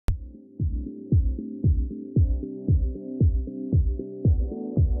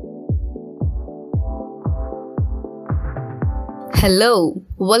Hello,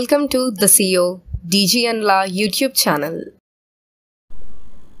 welcome to the CEO dg&la YouTube channel.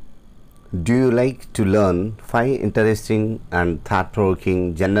 Do you like to learn 5 interesting and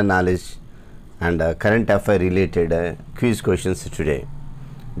thought-provoking general knowledge and current affair related quiz questions today,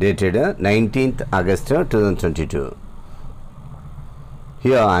 dated 19th August 2022.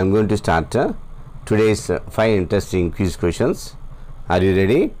 Here I am going to start today's 5 interesting quiz questions. Are you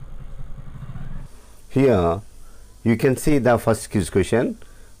ready? Here you can see the first quiz question.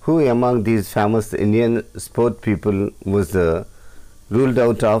 Who among these famous Indian sport people was ruled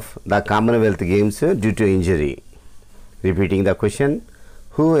out of the Commonwealth Games due to injury? Repeating the question.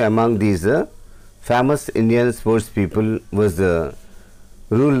 Who among these famous Indian sports people was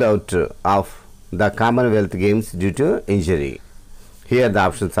ruled out of the Commonwealth Games due to injury? Here the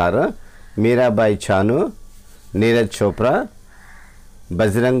options are Mirabai Chanu, Neeraj Chopra,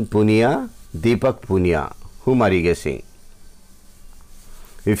 Bajrang Punia, Deepak Punia. Whom are you guessing?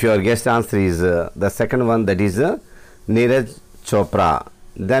 If your guessed answer is the second one, that is Neeraj Chopra,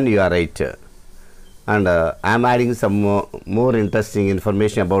 then you are right. And I am adding some more interesting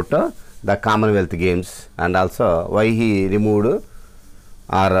information about the Commonwealth Games and also why he removed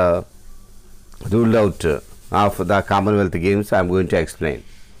or ruled out of the Commonwealth Games. I am going to explain.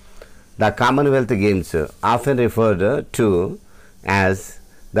 The Commonwealth Games, often referred to as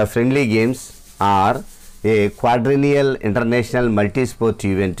the Friendly Games, are a quadrennial international multi-sport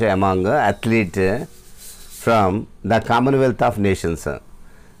event among athletes from the Commonwealth of Nations.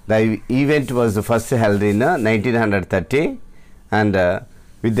 The event was first held in 1930 and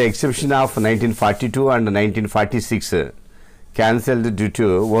with the exception of 1942 and 1946 cancelled due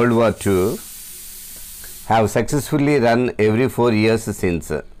to World War II, have successfully run every 4 years since.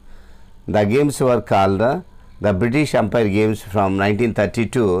 The games were called the British Empire Games from 1930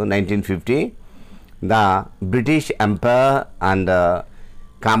 to 1950. The British Empire and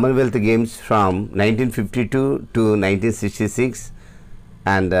Commonwealth Games from 1952 to 1966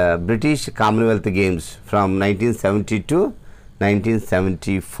 and British Commonwealth Games from 1970 to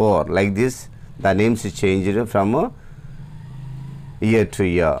 1974. Like this, the names changed from year to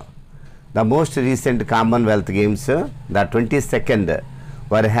year. The most recent Commonwealth Games, the 22nd,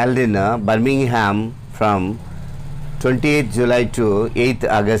 were held in Birmingham from 28th July to 8th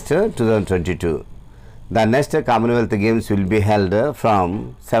August 2022. The next Commonwealth Games will be held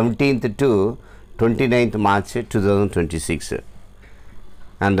from 17th to 29th March 2026.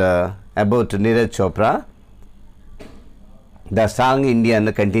 And about Neeraj Chopra, the strong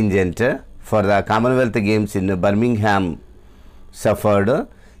Indian contingent for the Commonwealth Games in Birmingham suffered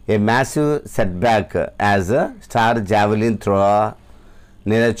a massive setback as star javelin thrower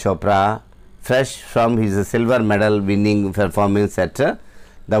Neeraj Chopra, fresh from his silver medal winning performance at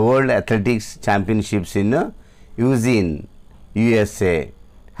the World Athletics Championships in Eugene, USA,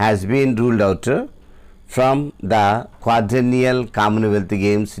 has been ruled out from the quadrennial Commonwealth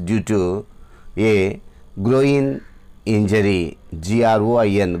Games due to a groin injury,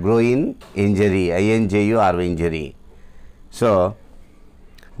 GROIN, groin injury, INJUR injury. So,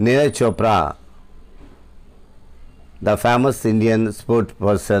 Neeraj Chopra, the famous Indian sport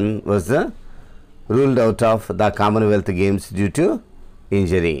person, was ruled out of the Commonwealth Games due to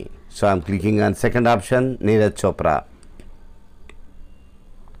injury. So I am clicking on second option, Neeraj Chopra.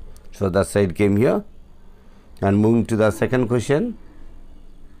 So the side came here and moving to the second question.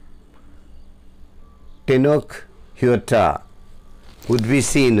 Tenoch Huerta would be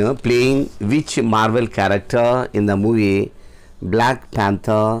seen playing which Marvel character in the movie Black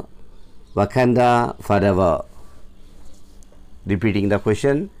Panther, Wakanda Forever? Repeating the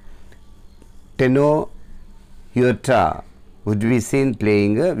question. Tenoch Huerta would be seen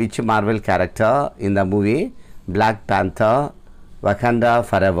playing which Marvel character in the movie Black Panther, Wakanda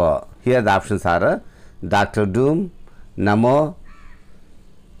Forever? Here the options are Dr. Doom, Namor,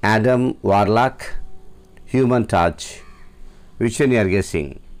 Adam Warlock, Human Torch. Which one you are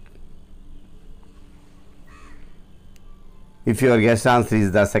guessing? If your guess answer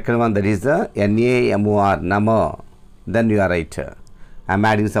is the second one, that is the NAMOR, Namor, then you are right. I am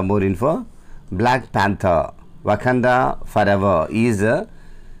adding some more info. Black Panther, Wakanda Forever is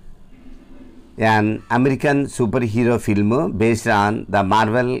an American superhero film based on the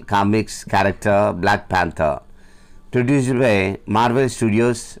Marvel Comics character Black Panther, produced by Marvel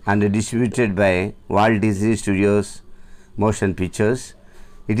Studios and distributed by Walt Disney Studios Motion Pictures.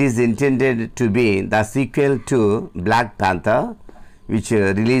 It is intended to be the sequel to Black Panther, which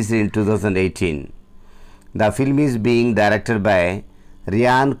released in 2018. The film is being directed by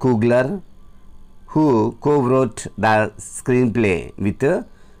Ryan Coogler, who co-wrote the screenplay with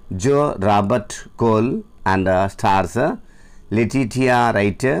Joe Robert Cole and stars Letitia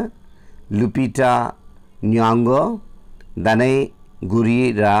Writer, Lupita Nyong'o, Danai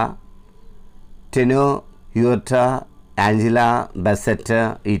Gurira, Tenoch Huerta, Angela Bassett,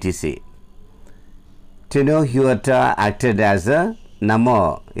 etc. Tenoch Huerta acted as a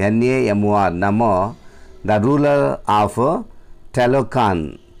Namor, N-A-M-O-R, Namor, the ruler of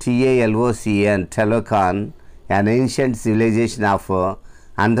Talocan, T-A-L-O-C-N, Talocan, an ancient civilization of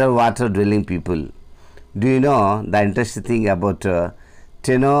underwater dwelling people. Do you know the interesting thing about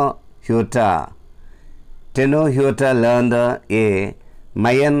Tenoch Huerta? Tenoch Huerta learned a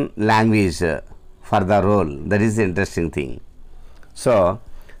Mayan language for the role. That is the interesting thing. So,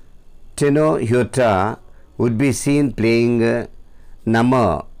 Tenoch Huerta would be seen playing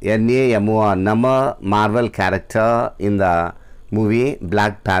Namor, N-A-M-O-R, Namor, Marvel character in the movie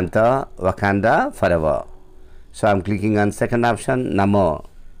Black Panther, Wakanda Forever. So, I am clicking on second option, Namor.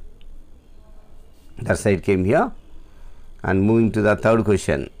 That side came here. And moving to the third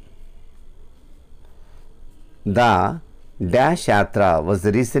question. The dash yatra was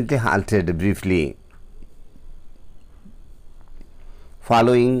recently halted briefly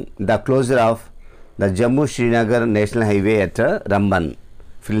following the closure of the Jammu-Srinagar National Highway at Ramban.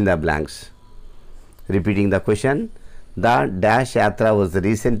 Fill in the blanks. Repeating the question. The dash yatra was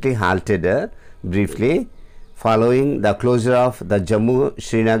recently halted briefly following the closure of the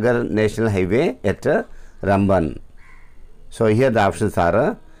Jammu-Srinagar National Highway at Ramban. So, here the options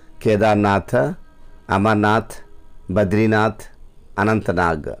are Kedarnath, Amarnath, Badrinath,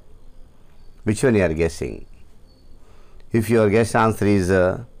 Anantnag. Which one you are guessing? If your guess answer is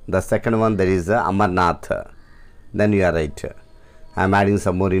the second one, that is Amarnath, then you are right. I am adding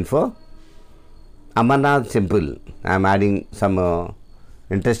some more info. Amarnath temple. I am adding some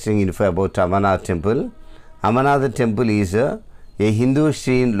interesting info about Amarnath temple. Amarnath temple is a Hindu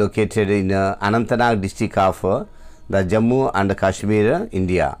shrine located in Anantnag district of the Jammu and Kashmir,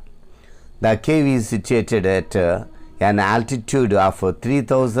 India. The cave is situated at an altitude of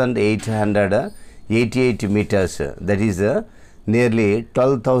 3,888 meters, that is nearly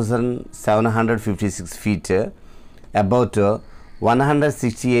 12,756 feet, about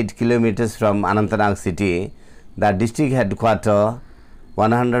 168 kilometers from Anantnag city. The district headquarters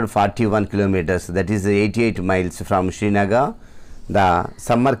 141 kilometers, that is 88 miles from Srinagar, the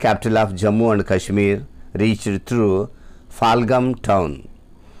summer capital of Jammu and Kashmir, reached through Falgam town.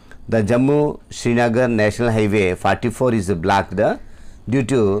 The Jammu-Srinagar National Highway 44 is blocked due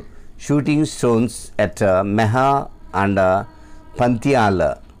to shooting stones at Meha and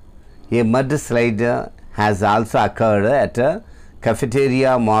Pantial. A mud slide has also occurred at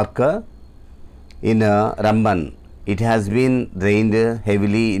Cafeteria Mark in Ramban. It has been rained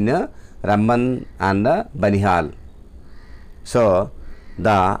heavily in Ramban and Banihal. So,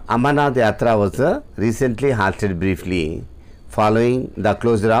 the Amarnath Yatra was recently halted briefly following the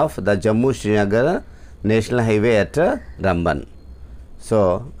closure of the Jammu-Srinagar National Highway at Ramban.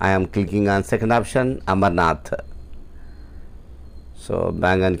 So, I am clicking on second option, Amarnath. So,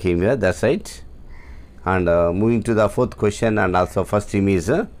 bang on came here, that's right. And moving to the fourth question and also first image,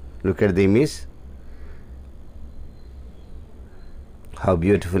 look at the image. How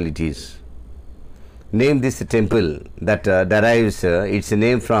beautiful it is. Name this temple that derives its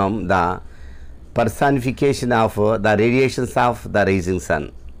name from the personification of the radiations of the rising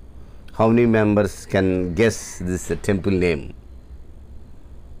sun. How many members can guess this temple name?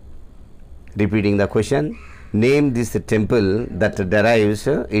 Repeating the question. Name this temple that derives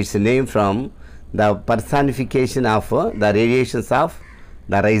its name from the personification of the radiations of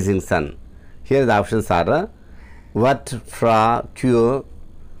the rising sun. Here the options are Wat Phra Kyo,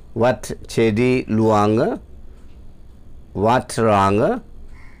 Wat Chedi Luang, Wat Rang,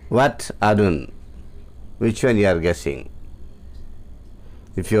 Wat Arun. Which one you are guessing?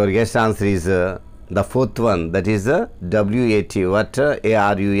 If your guess answer is the fourth one, that is W-A-T, Wat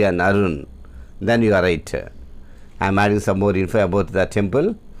A-R-U-N, Arun, then you are right. I am adding some more info about the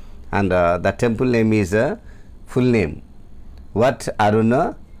temple, and the temple name is full name Wat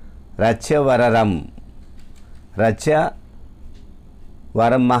Aruna Rachavararam Racha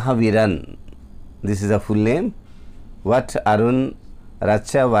Varam Mahaviran. This is a full name. Wat Arun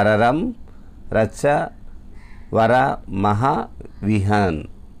Racha Vararam Racha Vara Mahavihan,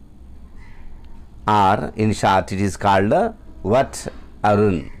 or in short it is called Wat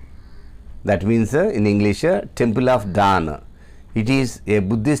Arun. That means in English Temple of Dawn. It is a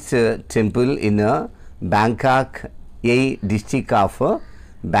Buddhist temple in Bangkok, a district of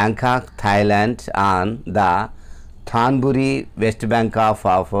Bangkok, Thailand, on the Thonburi West Bank of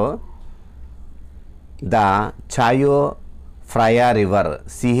the Chayo Fraya River,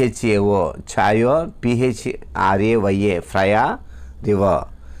 Chao, Chayo, Phraya, Fraya River.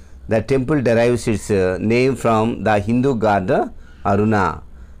 The temple derives its name from the Hindu god Aruna,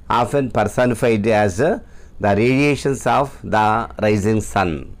 often personified as the radiations of the rising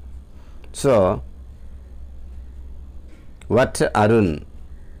sun. So, what Arun?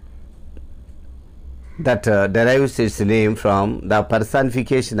 That derives its name from the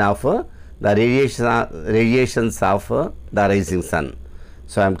personification of the radiations of the rising sun.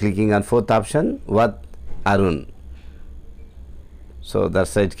 So, I am clicking on fourth option, what Arun. So,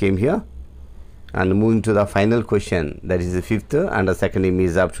 that's why it came here. And moving to the final question, that is the fifth and the second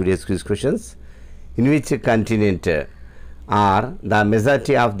image of today's quiz questions. In which continent are the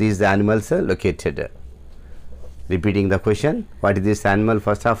majority of these animals located? Repeating the question, what is this animal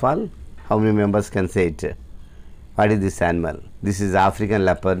first of all? How many members can say it? What is this animal? This is African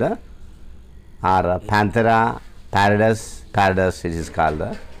leopard or Panthera paradus it is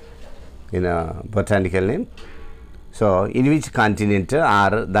called in a botanical name. So, in which continent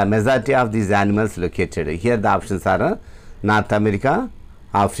are the majority of these animals located? Here the options are North America,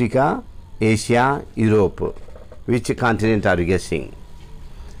 Africa, Asia, Europe. Which continent are you guessing?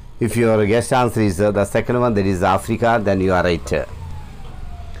 If your guess answer is the second one, that is Africa, then you are right.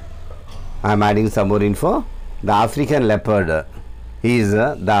 I am adding some more info. The African leopard is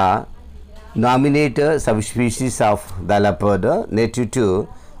the nominate subspecies of the leopard native to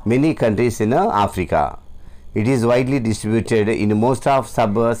many countries in Africa. It is widely distributed in most of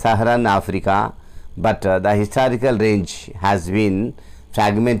sub-Saharan Africa, but the historical range has been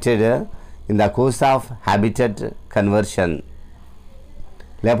fragmented in the course of habitat conversion.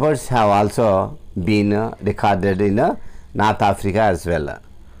 Leopards have also been recorded in North Africa as well.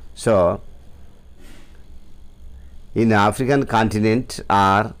 So, in African continent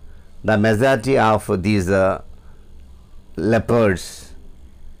are the majority of these leopards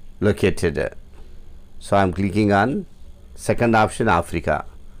located. So, I am clicking on second option Africa.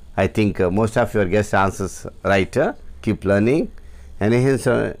 I think most of your guess answers right. Keep learning, enhance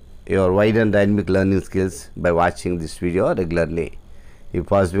your wide and dynamic learning skills by watching this video regularly. If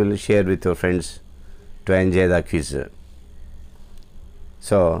possible, share with your friends to enjoy the quiz.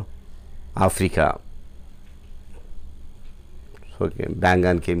 So, Africa. So, okay, bang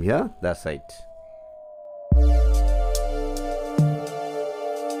on came here, that's right.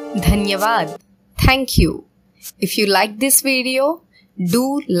 Dhanyavad. Thank you. If you like this video,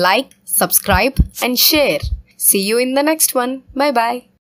 do like, subscribe and share. See you in the next one. Bye bye.